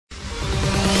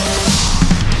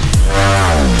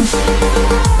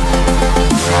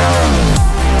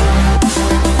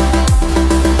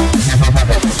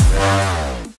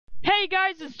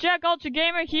Jack Ultra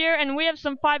Gamer here, and we have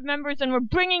some 5 members, and we're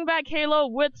bringing back Halo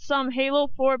with some Halo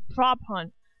 4 prop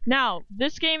hunt. Now,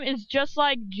 this game is just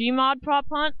like Gmod prop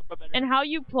hunt, and how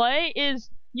you play is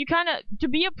you to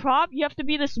be a prop, you have to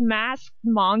be this masked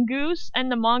mongoose,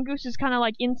 and the mongoose is kind of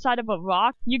like inside of a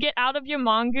rock. You get out of your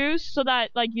mongoose so that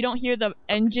like you don't hear the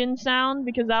engine sound,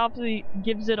 because that obviously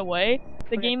gives it away.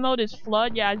 The game mode is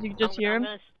flood, yeah, as you can just hear him.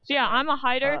 So yeah, I'm a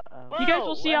hider. You guys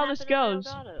will see how this goes.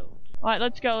 Alright,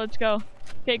 let's go, let's go.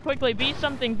 Okay, quickly, be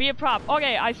something, be a prop.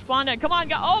 Okay, I spawned it. Come on,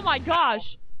 go. Oh my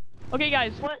gosh! Okay,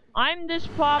 guys, I'm this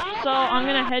prop, so I'm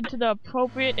gonna head to the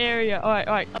appropriate area. Alright,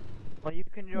 alright. Well, you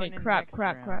can join in crap.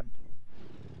 Dang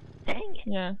it.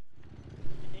 Yeah.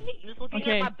 Just looking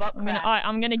Okay, at my butt crack. alright,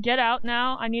 I'm gonna get out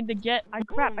now. I need to get. I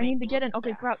need to get in.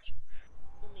 Okay, crouch.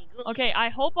 Okay, I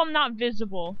hope I'm not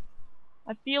visible.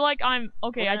 I feel like I'm.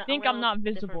 Okay, I think I'm not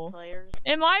visible.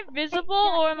 Am I visible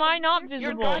or am I not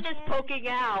visible? Your gun is poking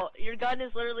out. Your gun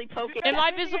is literally poking out. Am I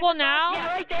visible now? Yeah,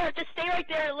 right there. Just stay right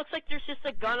there. It looks like there's just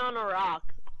a gun on a rock.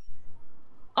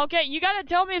 Okay, you gotta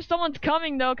tell me if someone's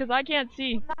coming though, cause I can't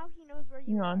see. Now he knows where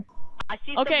you are. I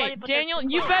see Okay, Daniel,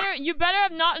 you better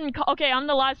have not in. Okay, I'm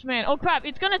the last man. Oh crap,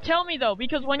 it's gonna tell me though,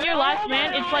 because when you're last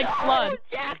man, it's like flood.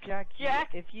 Jack,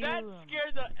 if you. That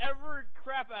scared the ever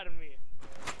crap out of me.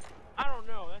 I don't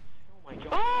know. That's, oh my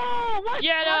god. Oh, what?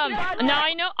 Yeah, now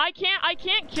I know I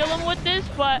can't kill him with this,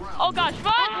 but oh gosh,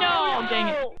 run! No, dang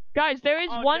it. Guys, there is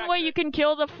one way you can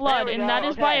kill the flood, and that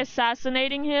is by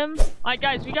assassinating him. Alright,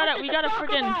 guys, we gotta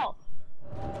friggin'.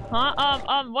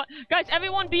 What? Guys,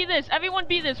 everyone be this. Everyone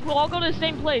be this. We'll all go to the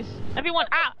same place. Everyone,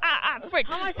 frick,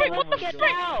 what the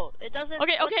frick?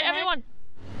 Okay, everyone.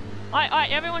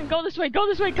 Alright, everyone, go this way.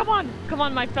 Come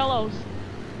on, my fellows.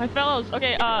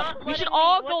 Okay, we should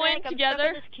all go in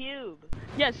together.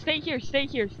 Yes, stay here.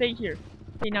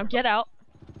 Okay, now get out.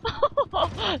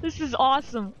 This is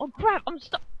awesome. Oh crap, I'm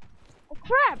stuck. Oh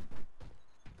crap!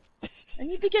 I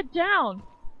need to get down.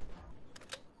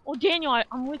 Oh Daniel,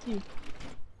 I'm with you.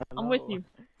 I'm with you.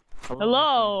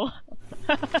 Hello.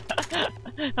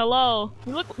 Hello.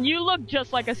 You look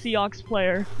just like a Seahawks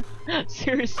player.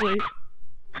 Seriously.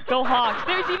 Go Hawks.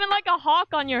 There's even like a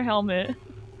hawk on your helmet.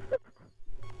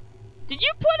 Did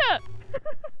you put a...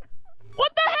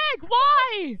 What the heck?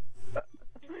 Why?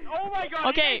 Oh my god.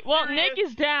 Okay, well, Nick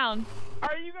is down.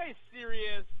 Are you guys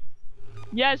serious?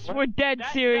 Yes, we're dead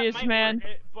serious, that might man.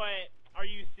 Work, but are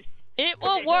you serious? It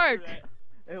will work.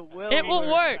 It will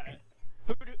work.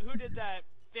 Who did that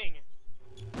thing?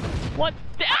 What?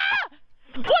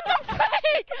 What the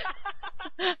frick?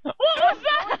 What was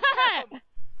that?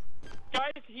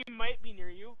 Guys, he might be near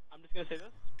you. I'm just gonna say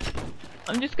this.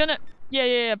 I'm just gonna...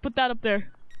 Yeah, put that up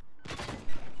there.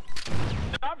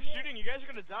 Stop shooting, you guys are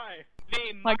gonna die.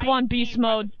 Alright, come on, beast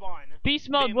mode. Beast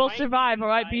mode, we'll survive,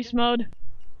 alright, beast mode?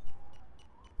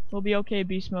 We'll be okay,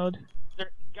 beast mode.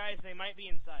 Guys, they might be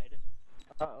inside.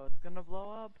 Uh-oh, it's gonna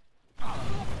blow up. Oh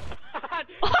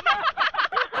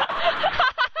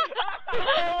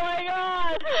my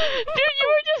god! Dude, you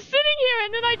were just sitting here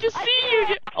and then I just see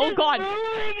you. Oh god.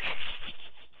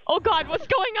 Oh god, what's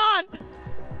going on?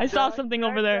 I saw something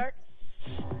over there.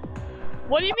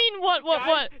 What do you mean, what?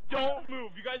 Guys, don't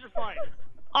move, you guys are fine.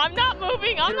 I'm not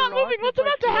moving, what's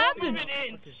about to happen?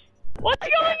 What's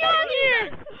going on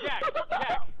here?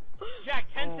 Jack,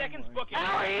 10 seconds, book it.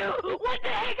 How are you? What the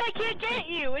heck? I can't get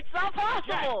you. It's not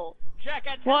possible. Jack,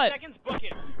 at 10 seconds, book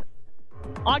it.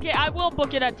 Okay, I will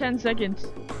book it at 10 seconds.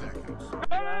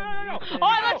 No.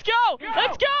 Alright, let's go!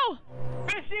 Let's go!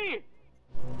 Fishy!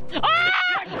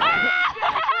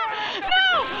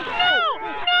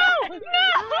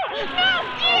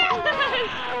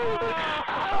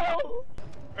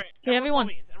 Okay, everyone,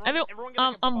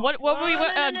 what were we,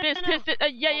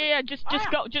 yeah, just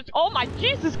go, oh my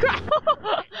Jesus Christ!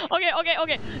 Okay,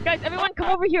 guys, everyone come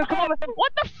over here,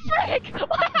 what the frick?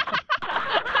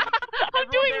 I'm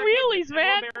doing wheelies,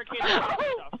 man!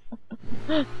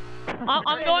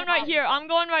 I'm going right here, I'm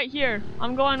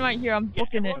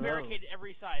booking it. Barricade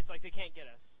every side, so like they can't get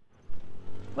us.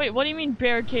 Wait, what do you mean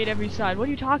barricade every side? What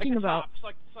are you talking about? It's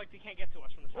like they can't get to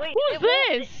us from the top. Wait, who's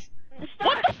this?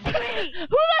 What the frick? Who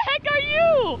the heck are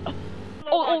you?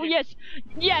 Oh yes,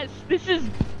 this is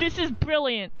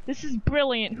brilliant.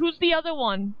 Who's the other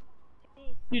one?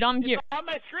 Dude, I'm here. On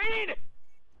my screen!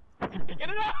 Get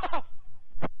it off!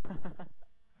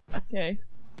 Okay.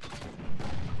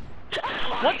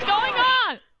 What's going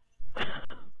on?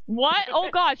 What? Oh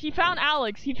gosh, he found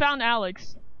Alex.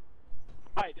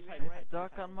 Hide.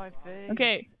 Stuck on my face.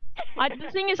 Okay. The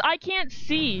thing is, I can't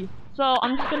see, so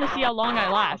I'm just gonna see how long I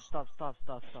last. Stop.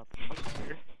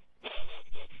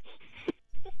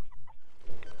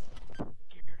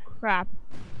 Crap.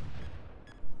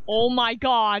 Oh my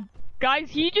god.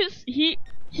 Guys,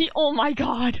 oh my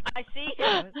god. I see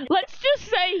him. Let's just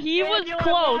say he was Daniel, I'm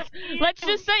close. watching you. Let's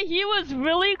just say he was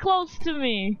really close to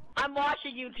me. I'm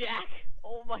watching you, Jack.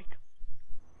 Oh my god.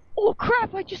 Oh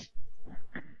crap,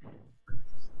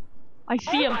 I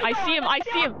see him, I see him, I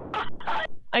see him.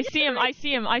 I see him, I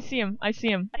see him, I see him, I see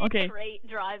him. Okay. Great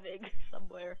driving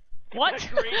somewhere. What?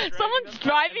 Great Someone's that's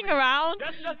driving not- around?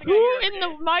 That's nothing Who I hear in the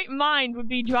every day. right mind would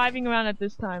be driving around at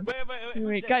this time? Wait, Wait,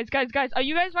 who's dead? guys, are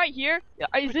you guys right here? Is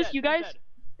Who's this dead? you Who's guys?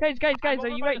 dead? Guys, I'm are over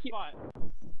you by right the here? spot.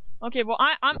 Okay, well,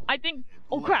 I think,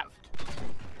 oh crap.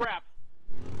 Crap.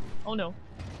 Oh no.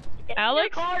 Get in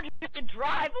Alex? your car just to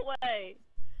drive away.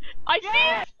 I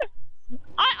Yes! see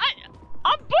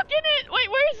I'm booking it! Wait,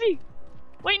 where is he?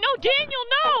 Wait, no, Daniel,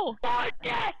 no! Oh,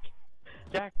 Jack!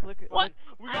 Jack, look at What?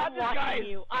 We got I'm this watching guy.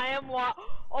 you. I am Oh,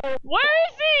 Where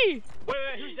is he? Wait,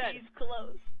 who's dead? he's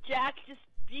close. Jack, just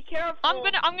be careful. I'm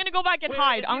gonna go back and Wait,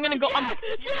 hide. is I'm he gonna right go,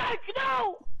 there? Jack,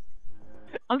 no!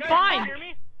 I'm Guys, fine. You hear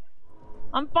me?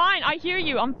 I'm fine. I hear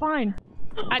you. I'm fine.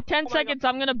 At 10 Oh my seconds,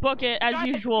 I'm gonna book it as Guys,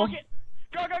 usual. book it.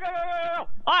 Go, go, go, go, go, go.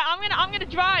 Alright, I'm gonna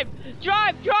drive.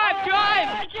 Drive. Jack,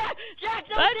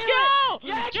 don't Let's do go. it.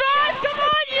 Jack, Drive. no. Come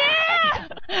on. Yeah.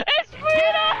 It's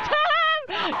freedom time.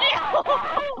 Yeah.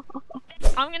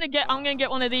 I'm gonna get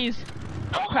one of these.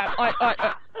 Oh crap. Alright.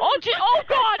 Oh gee. Oh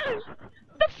god.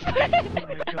 The frick.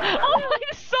 Oh my.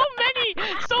 There's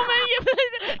so many of them.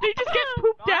 They just get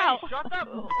pooped Guys, out. shut the...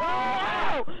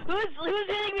 Oh, who's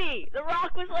hitting me? The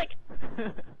rock was like.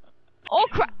 Oh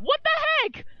crap! What the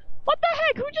heck? What the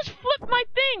heck? Who just flipped my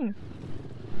thing?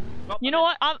 Oh, You know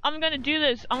what? I'm gonna do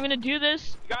this. I'm gonna do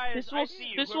this. Guys, This I will see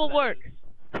you, this whoever will that work. is.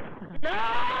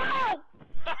 No!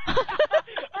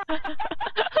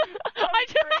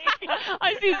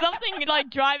 I see something like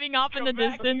driving off in the Come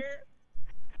back distance. here.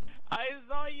 I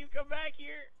saw you come back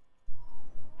here.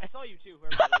 I saw you too,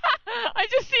 whoever that is. I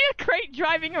just see a crate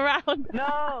driving around.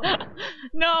 No!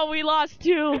 No, we lost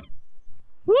two.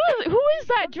 Who is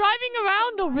that driving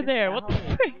around over there? What the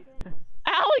frick?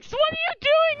 Alex, what are you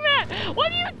doing, man?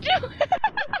 What are you doing?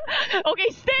 Okay,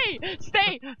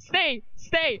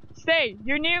 stay.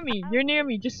 You're near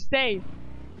me. Just stay.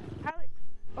 Jack,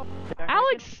 I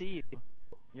Alex! can see you.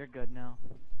 You're good now.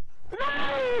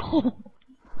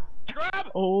 Grab!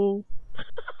 Oh.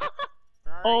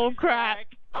 Oh crap.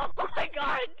 Oh my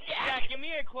god, Jack! Jack, give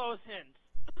me a close hint.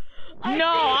 No,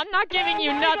 I'm not giving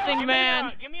you nothing,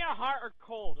 man. Give me a hot or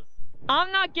cold.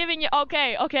 I'm not giving you.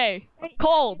 Okay.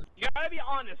 Cold. You gotta be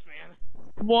honest, man.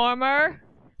 Warmer.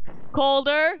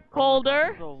 Colder.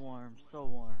 So warm, so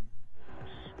warm.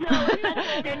 No,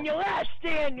 that's Daniel. That's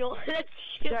Daniel. That's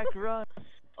you. Jack, run.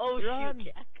 Oh Run. shoot,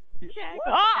 Jack. Jack.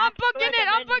 Oh, I'm booking it.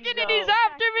 I'm recommend booking you it. He's go.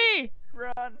 after me.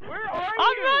 Run. Where are you?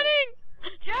 I'm running.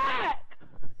 Jack!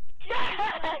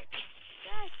 Jack!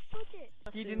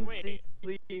 He didn't Wait. see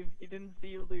you leave. He didn't see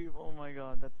you leave. Oh my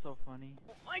god, that's so funny.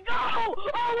 Oh my god!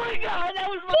 That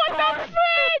was my What car. the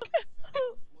frick?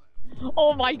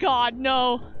 Oh my god,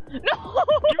 no. No.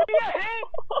 Give me a hint.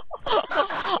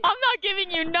 I'm not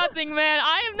giving you nothing, man.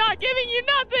 I am not giving you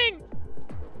nothing.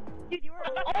 Dude, you were.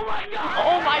 Oh my god!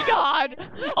 Oh my god.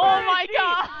 Oh my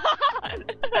god.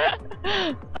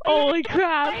 Holy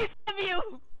crap. Nice of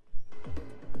you.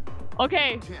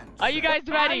 Okay. Are you guys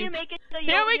How do ready? you make it so you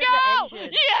Here don't we hear go! the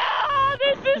engine? Yeah!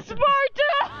 This is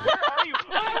Sparta! Where are you?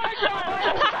 Oh my god!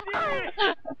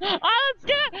 Let's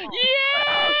get it!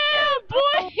 Yeah,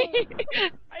 boy!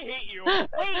 I hate you. Wait,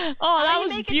 Oh, how that do you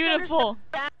was make it so beautiful.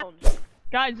 there's sound?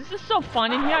 Guys, this is so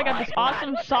fun in here. I got this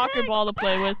awesome soccer ball to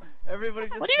play with. Everybody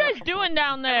just What are you guys doing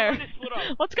down there? Everybody split up.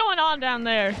 What's going on down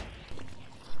there?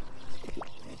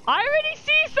 I already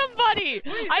see somebody!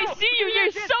 I see you!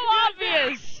 You're so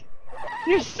obvious!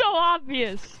 You're so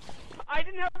obvious! I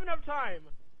didn't have enough time.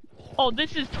 Oh,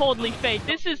 this is totally fake.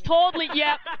 This is totally,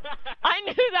 yep. I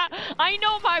knew that. I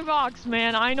know my rocks,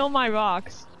 man. I know my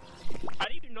rocks. How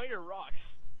do you know your rocks?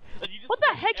 Like, you just What the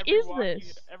pick heck every is rock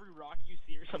this? Every rock you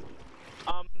see or something.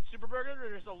 Super Burger,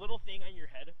 there's a little thing on your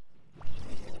head.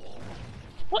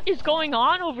 What is going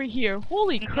on over here?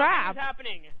 Holy crap. What's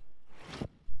happening?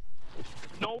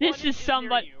 No This one is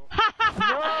somebody. near you.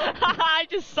 I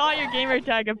just saw your gamer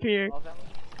tag appear. Don't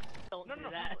No, do no,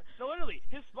 no. that. No, literally,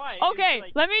 his spy. Okay, is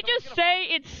like, let me someone's just gonna say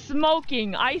it's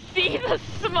smoking. I see the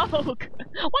smoke.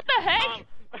 What the heck? find-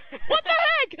 What the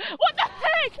heck? What the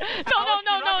heck? Alex, No. you're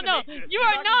not gonna make this. You You're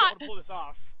are gonna be not. able to pull this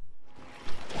off.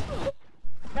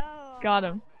 Got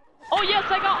him. Oh yes,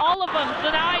 I got all of them.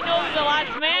 So now I know who the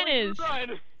last man is.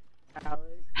 Run.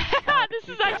 Alex. This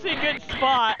is actually a good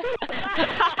spot.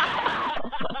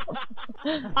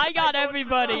 I got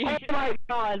everybody. Oh my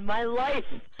god, my life.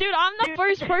 Dude, I'm the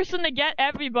first person to get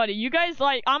everybody. You guys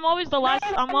like, I'm always the last.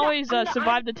 I'm always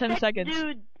survive the 10 seconds.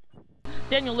 Dude.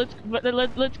 Daniel, let's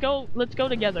go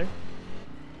together.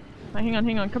 Hang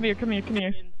on. Come here. Inside of.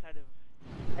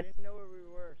 I didn't know where we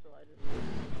were, so I just.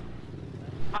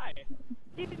 Hi.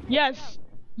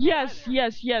 Yes.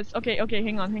 Okay.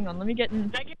 Hang on. Let me get in.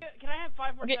 Can I have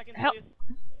 5 more Okay, seconds, help. please?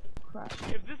 Crap.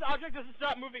 If this object doesn't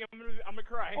stop moving, I'm gonna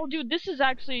cry. Oh, dude, this is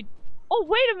actually. Oh,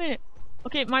 wait a minute.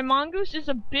 Okay, my mongoose is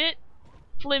a bit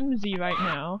flimsy right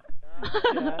now.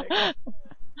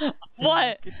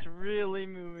 What? It's really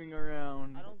moving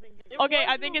around. I don't think. Okay,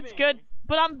 I think it's good,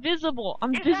 but I'm visible.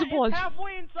 I'm visible It's as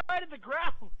halfway inside of the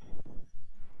ground.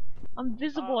 I'm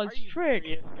visible as Are you frick.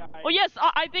 serious, guys? Oh yes,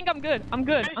 I think I'm good. I'm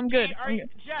good. Jack, I'm good.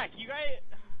 Jack, you guys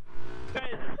are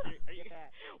you?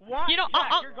 Why? You know,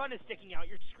 Jack, your gun is sticking out.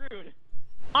 You're screwed.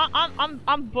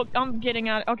 I'm booked. I'm getting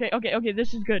out. Okay.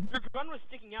 This is good. Your gun was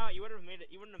sticking out. You would have made it.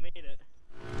 You wouldn't have made it.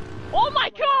 Oh my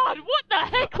God! What the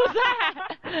heck was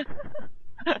that?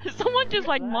 Someone just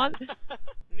like mon. You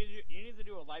need to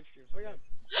do a live stream. So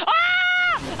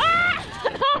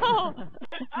No!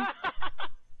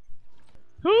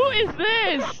 Who is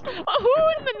this? Who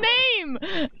is the name?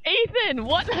 Ethan,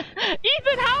 what?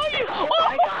 Ethan, how are you?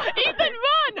 Oh, Ethan,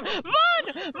 run!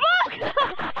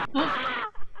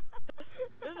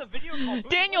 This is a video called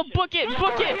Daniel, book it,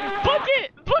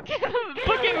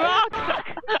 rock!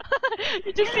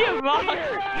 You just see a rock.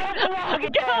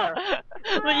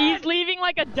 He's leaving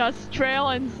like a dust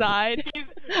trail inside.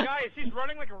 Guys, he's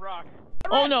running like a rock.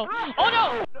 Oh no!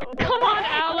 Come on,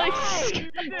 Alex!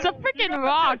 It's a freaking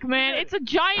rock, man. It's a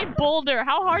giant boulder.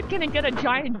 How hard can it get a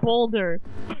giant boulder?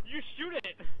 You shoot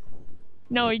it.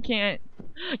 No, he can't.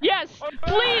 Yes!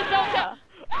 Please don't go!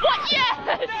 What?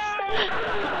 Yes!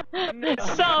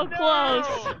 So close.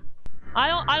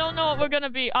 I don't know what we're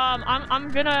gonna be. I'm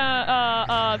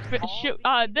gonna shoot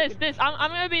this. I'm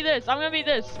gonna be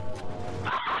this.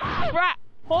 Crap!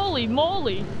 Holy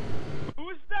moly! Who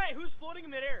is that? Who's floating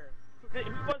in midair? Who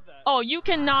was that? Oh, you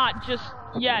cannot just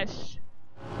yes.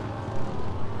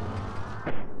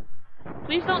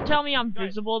 Please don't tell me I'm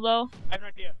visible though. I have no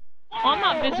idea. Oh, I'm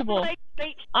not visible.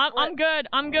 I'm good.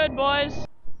 I'm good, boys.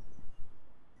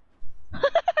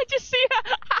 I just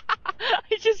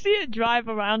see it drive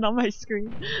around on my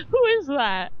screen. Who is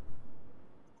that?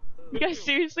 You guys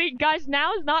seriously? Guys,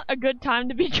 now is not a good time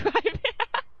to be driving.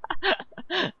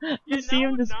 You see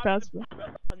him just pass me.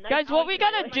 Guys, what we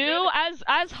gotta do as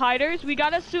hiders, we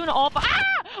gotta soon all.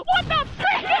 Ah! What the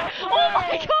frick? Oh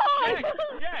my god!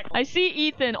 Jack. I see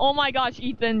Ethan. Oh my gosh,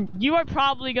 Ethan, you are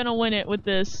probably gonna win it with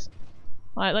this.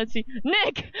 All right, let's see.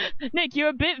 Nick, you're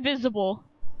a bit visible.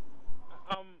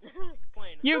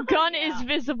 Explain. Your gun is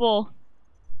visible.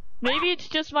 Maybe it's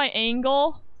just my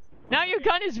angle. Now your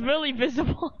gun is really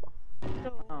visible.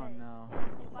 Oh no.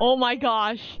 Oh my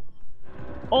gosh.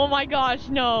 Oh my gosh,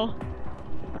 no.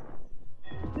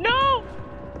 No!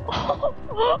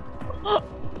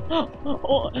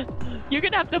 Oh, you're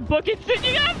gonna have to book it soon.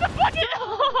 You're gonna have to book it!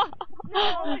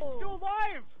 No, he's still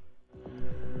alive.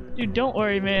 Dude, don't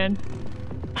worry, man.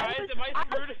 Guys, am I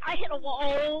screwed? I hit a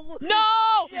wall.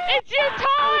 No! It's your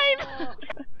time!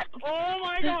 Oh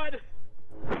my god.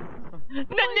 No,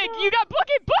 Nick, you got book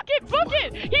it!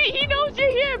 He knows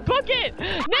you're here, book it!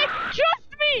 Nick,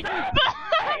 trust me!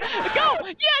 Go!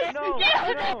 Yes! No,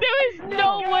 Yes! no. There is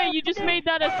no way you just made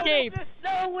that escape.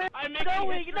 I'm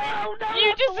making history.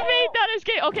 You just made that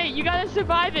escape. Okay, you gotta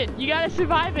survive it.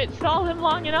 Stall him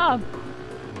long enough.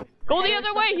 Go the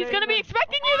other way. He's gonna be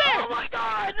expecting you there. Oh my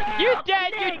god! You're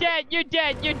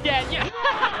dead.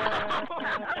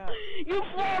 You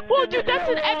flopped. Whoa, dude, that's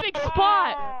an epic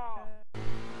spot.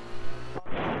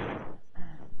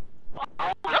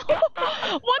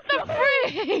 What the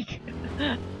frick?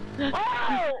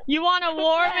 You want a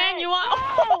war, man? You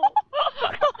want?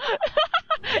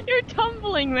 You're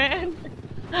tumbling, man.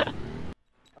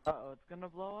 Uh-oh, it's gonna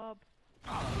blow up.